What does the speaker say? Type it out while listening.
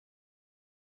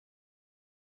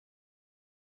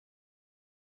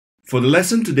For the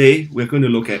lesson today, we're going to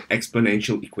look at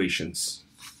exponential equations.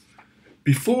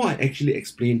 Before I actually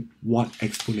explain what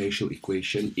exponential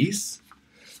equation is,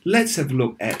 let's have a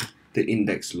look at the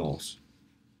index laws.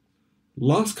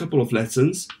 Last couple of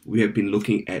lessons, we have been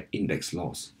looking at index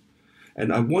laws.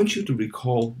 And I want you to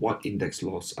recall what index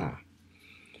laws are.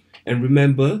 And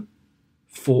remember,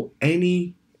 for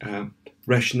any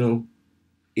rational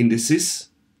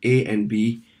indices, A and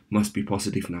B must be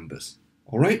positive numbers.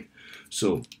 Alright?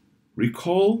 So,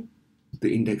 recall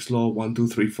the index law 1, 2,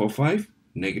 3, 4, 5,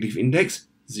 negative index,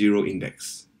 0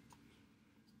 index.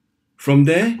 From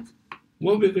there,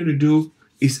 what we're going to do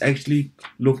is actually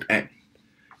look at,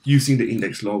 using the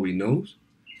index law we know,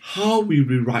 how we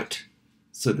rewrite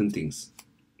certain things.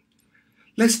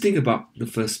 Let's think about the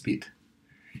first bit.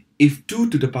 If 2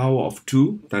 to the power of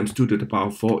 2 times 2 to the power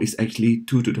of 4 is actually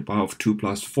 2 to the power of 2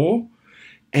 plus 4,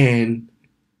 and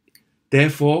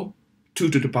therefore 2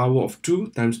 to the power of 2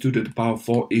 times 2 to the power of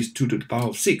 4 is 2 to the power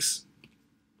of 6.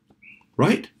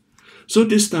 Right? So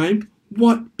this time,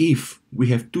 what if we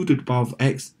have 2 to the power of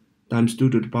x times 2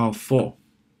 to the power of 4?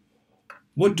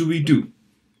 What do we do?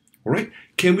 Alright,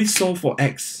 can we solve for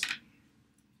x?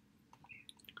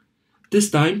 This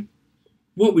time,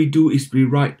 what we do is we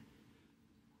write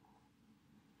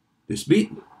this bit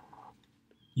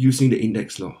using the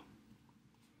index law.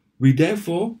 We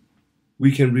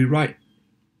can rewrite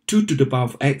 2 to the power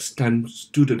of x times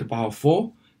 2 to the power of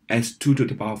 4 as 2 to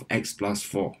the power of x plus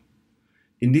 4.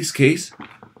 In this case,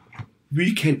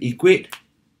 we can equate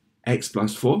x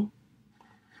plus 4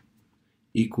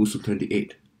 equals to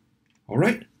 28.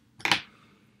 Alright?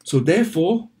 So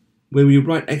therefore, when we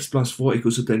write x plus 4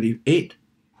 equals to 28,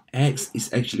 x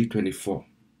is actually 24.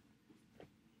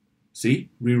 See,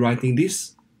 rewriting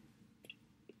this,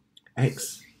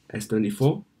 x as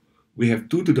 24, we have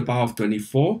 2 to the power of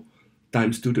 24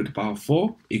 times 2 to the power of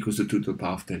 4 equals to 2 to the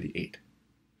power of 28.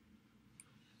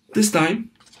 This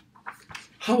time,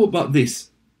 how about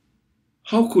this?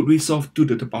 How could we solve 2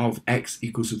 to the power of x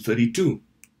equals to 32?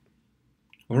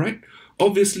 Alright,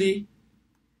 obviously,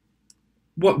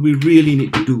 what we really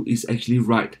need to do is actually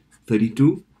write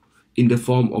 32 in the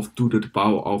form of 2 to the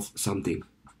power of something.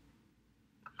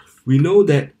 We know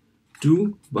that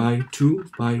 2 by 2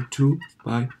 by 2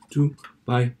 by 2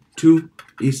 by 2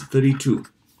 is 32.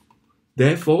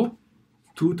 Therefore,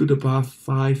 2 to the power of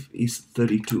 5 is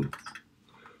 32.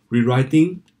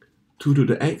 Rewriting 2 to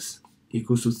the x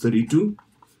equals to 32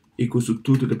 equals to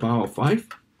 2 to the power of 5.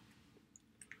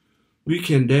 We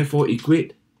can therefore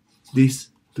equate this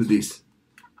to this.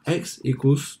 X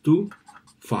equals to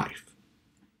 5.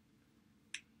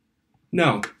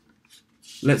 Now,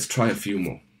 let's try a few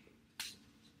more.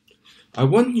 I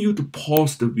want you to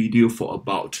pause the video for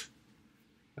about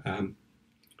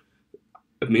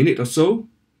a minute or so.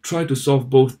 Try to solve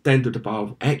both 10 to the power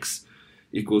of x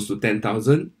equals to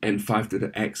 10,000 and 5 to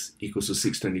the x equals to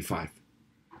 625.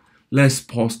 Let's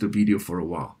pause the video for a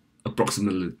while,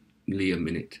 approximately a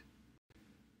minute.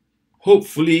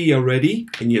 Hopefully you're ready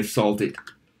and you've solved it.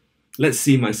 Let's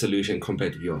see my solution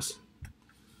compared to yours.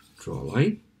 Draw a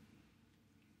line.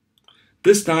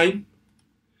 This time,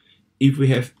 if we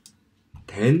have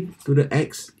 10 to the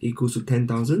x equals to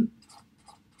 10,000,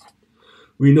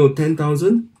 we know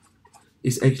 10,000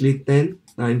 is actually 10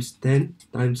 times 10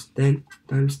 times 10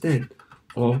 times 10,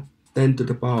 or 10 to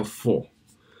the power of 4.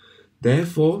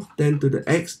 Therefore, 10 to the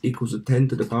x equals to 10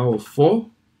 to the power of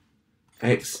 4,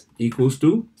 x equals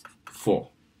to 4.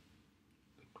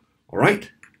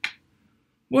 Alright?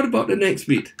 What about the next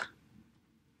bit?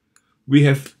 We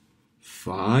have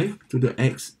 5 to the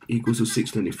x equals to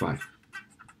 625.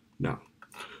 Now,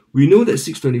 we know that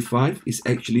 625 is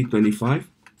actually 25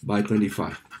 by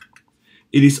 25.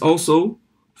 It is also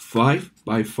 5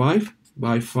 by 5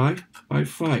 by 5 by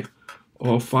 5,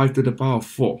 or 5 to the power of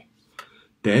 4.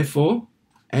 Therefore,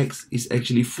 x is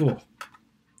actually 4.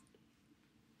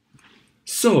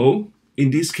 So,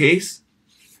 in this case,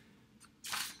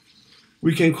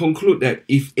 we can conclude that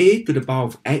if a to the power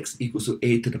of x equals to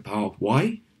a to the power of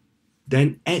y,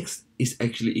 then x is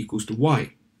actually equals to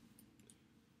y.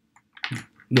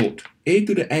 Note, a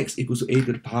to the x equals to a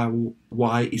to the power of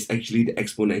y is actually the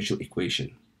exponential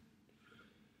equation.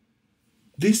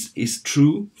 This is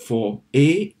true for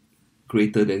a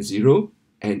greater than 0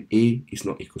 and a is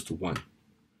not equals to 1.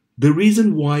 The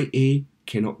reason why a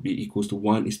cannot be equals to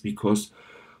 1 is because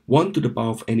 1 to the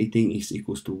power of anything is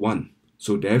equals to 1.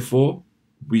 So therefore,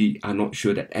 we are not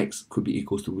sure that x could be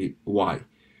equals to y,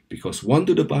 because 1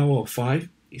 to the power of 5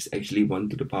 is actually 1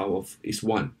 to the power of is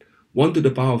 1. 1 to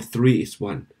the power of 3 is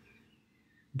 1.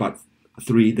 But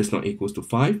 3 does not equals to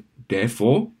 5.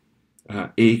 Therefore,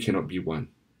 a cannot be 1.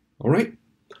 Alright?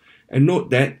 And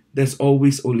note that there's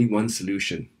always only one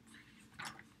solution.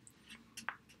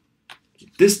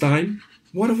 This time,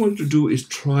 what I want to do is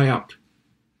try out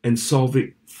and solve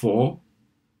it for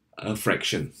a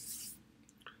fraction.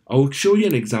 I'll show you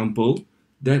an example,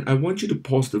 then I want you to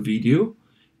pause the video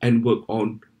and work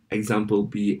on example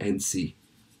B and C.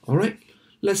 Alright,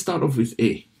 let's start off with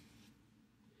A.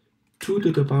 2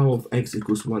 to the power of x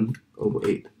equals 1 over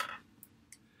 8.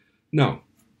 Now,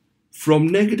 from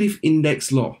negative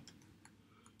index law,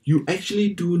 you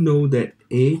actually do know that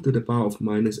a to the power of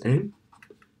minus m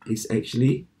is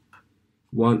actually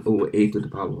 1 over a to the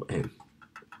power of m.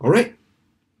 Alright,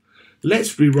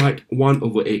 let's rewrite 1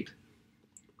 over 8.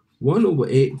 1 over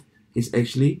 8 is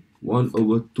actually 1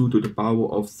 over 2 to the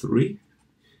power of 3.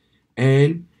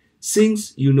 And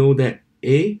since you know that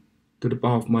a to the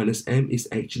power of minus m is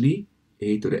actually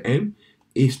a to the m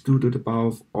is 2 to the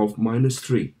power of minus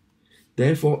 3.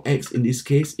 Therefore, x in this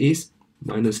case is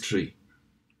minus 3.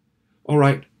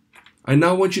 Alright, I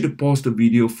now want you to pause the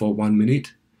video for 1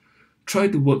 minute. Try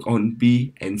to work on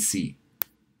B and C.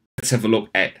 Let's have a look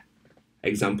at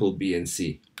example B and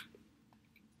C.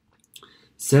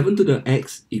 7 to the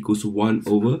x equals 1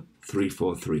 over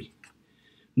 343.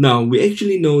 Now, we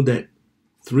actually know that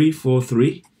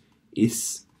 343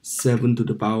 is 7 to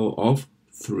the power of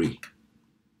 3.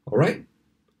 Alright?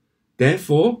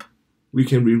 Therefore, we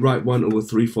can rewrite 1 over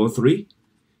 343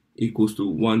 equals to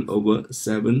 1 over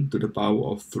 7 to the power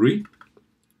of 3.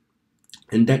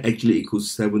 And that actually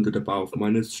equals 7 to the power of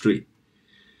minus 3.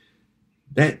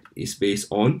 That is based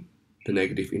on the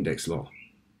negative index law.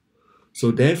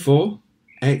 So therefore,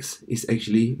 x is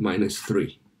actually minus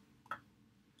 3.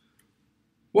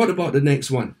 What about the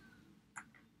next one?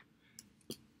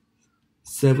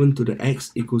 7 to the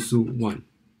x equals to 1.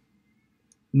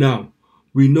 Now,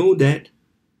 we know that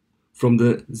from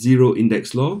the zero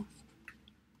index law,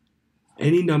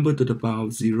 any number to the power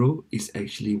of 0 is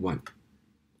actually 1,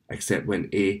 except when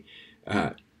a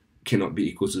cannot be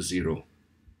equal to 0.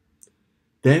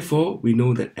 Therefore, we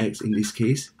know that x in this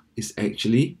case is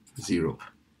actually 0.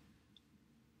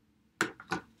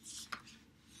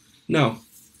 Now,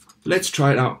 let's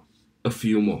try it out a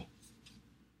few more.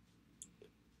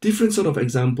 Different sort of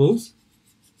examples.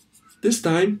 This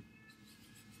time,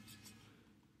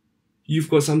 you've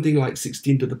got something like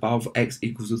 16 to the power of x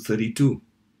equals to 32.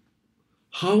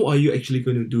 How are you actually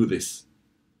going to do this?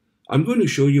 I'm going to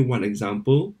show you one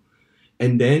example,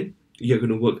 and then you're going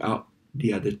to work out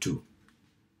the other two.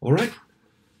 Alright,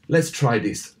 let's try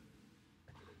this.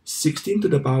 16 to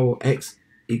the power of x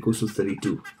equals to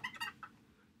 32.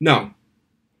 Now,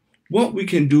 what we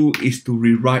can do is to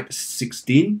rewrite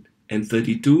 16 and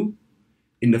 32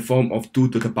 in the form of 2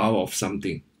 to the power of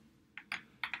something.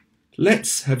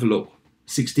 Let's have a look.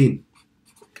 16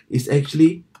 is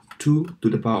actually 2 to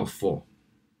the power of 4,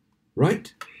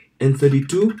 right? And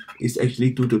 32 is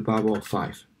actually 2 to the power of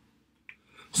 5.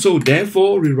 So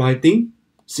therefore, rewriting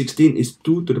 16 is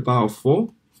 2 to the power of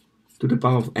 4 to the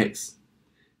power of x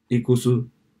equals to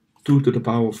 2 to the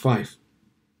power of 5.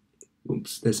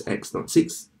 Oops, that's x, not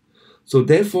 6. So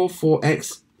therefore,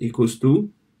 4x equals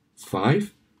to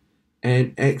 5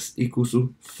 and x equals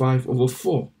to 5 over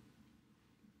 4.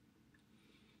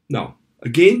 Now,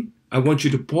 again, I want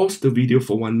you to pause the video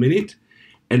for 1 minute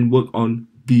and work on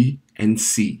B and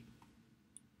C.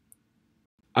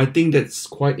 I think that's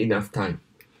quite enough time.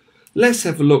 Let's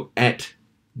have a look at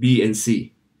B and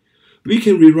C. We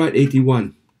can rewrite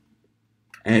 81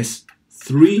 as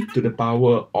 3 to the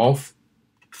power of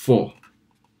 4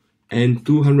 and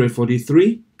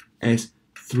 243 as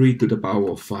 3 to the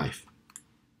power of 5.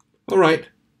 Alright,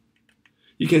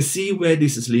 you can see where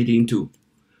this is leading to,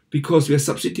 because we are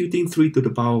substituting 3 to the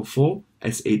power of 4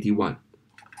 as 81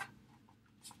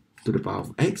 to the power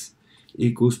of x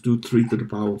equals to 3 to the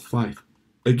power of 5.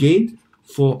 Again,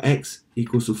 4x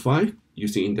equals to 5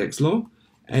 using index law,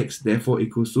 x therefore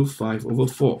equals to 5 over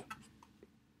 4.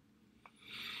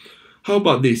 How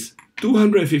about this?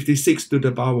 256 to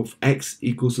the power of x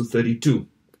equals to 32.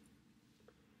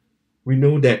 We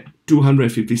know that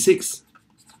 256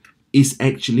 is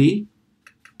actually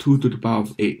 2 to the power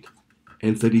of 8,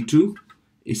 and 32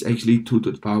 is actually 2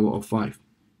 to the power of 5.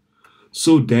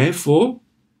 So therefore,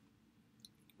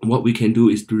 what we can do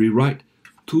is to rewrite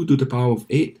 2 to the power of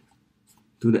 8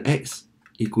 to the x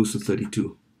equals to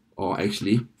 32, or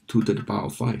actually 2 to the power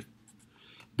of 5.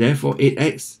 Therefore,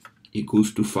 8x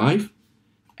equals to 5,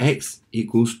 x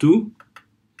equals to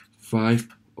 5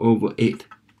 over 8.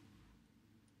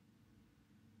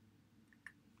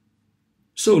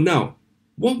 So now,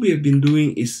 what we have been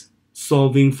doing is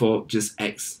solving for just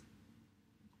x.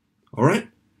 Alright?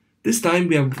 This time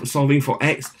we are solving for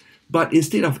x, but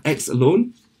instead of x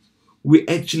alone, we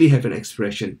actually have an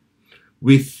expression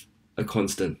with a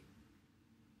constant.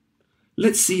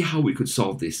 Let's see how we could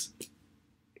solve this.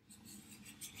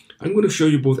 I'm going to show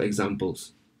you both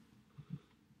examples.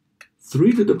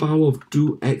 3 to the power of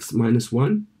 2x minus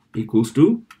 1 equals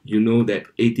to, you know that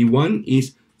 81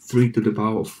 is 3 to the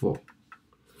power of 4.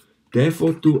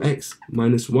 Therefore, 2x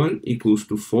minus 1 equals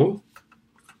to 4,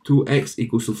 2x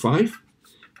equals to 5,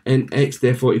 and x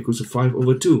therefore equals to 5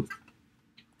 over 2.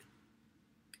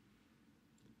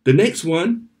 The next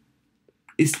one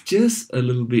is just a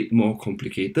little bit more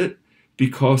complicated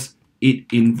because it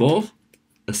involves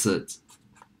a surd.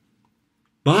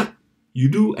 But you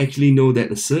do actually know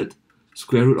that a surd,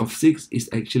 square root of 6, is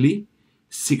actually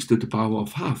 6 to the power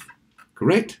of half,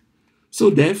 correct? So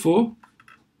therefore,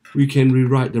 we can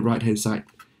rewrite the right hand side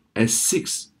as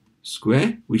 6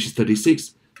 square, which is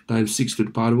 36, times 6 to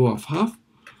the power of half,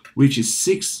 which is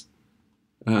 6,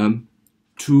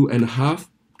 2.5,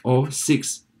 or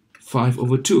 6, 5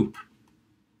 over 2.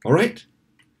 Alright?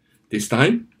 This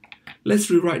time, let's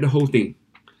rewrite the whole thing.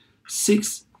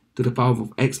 6 to the power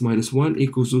of x minus 1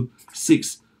 equals to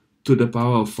 6 to the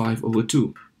power of 5 over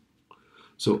 2.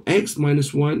 So x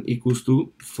minus 1 equals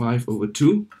to 5 over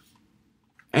 2.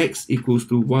 X equals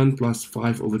to 1 plus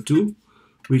 5 over 2,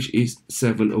 which is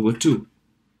 7 over 2.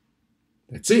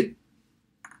 That's it.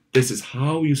 This is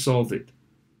how you solve it.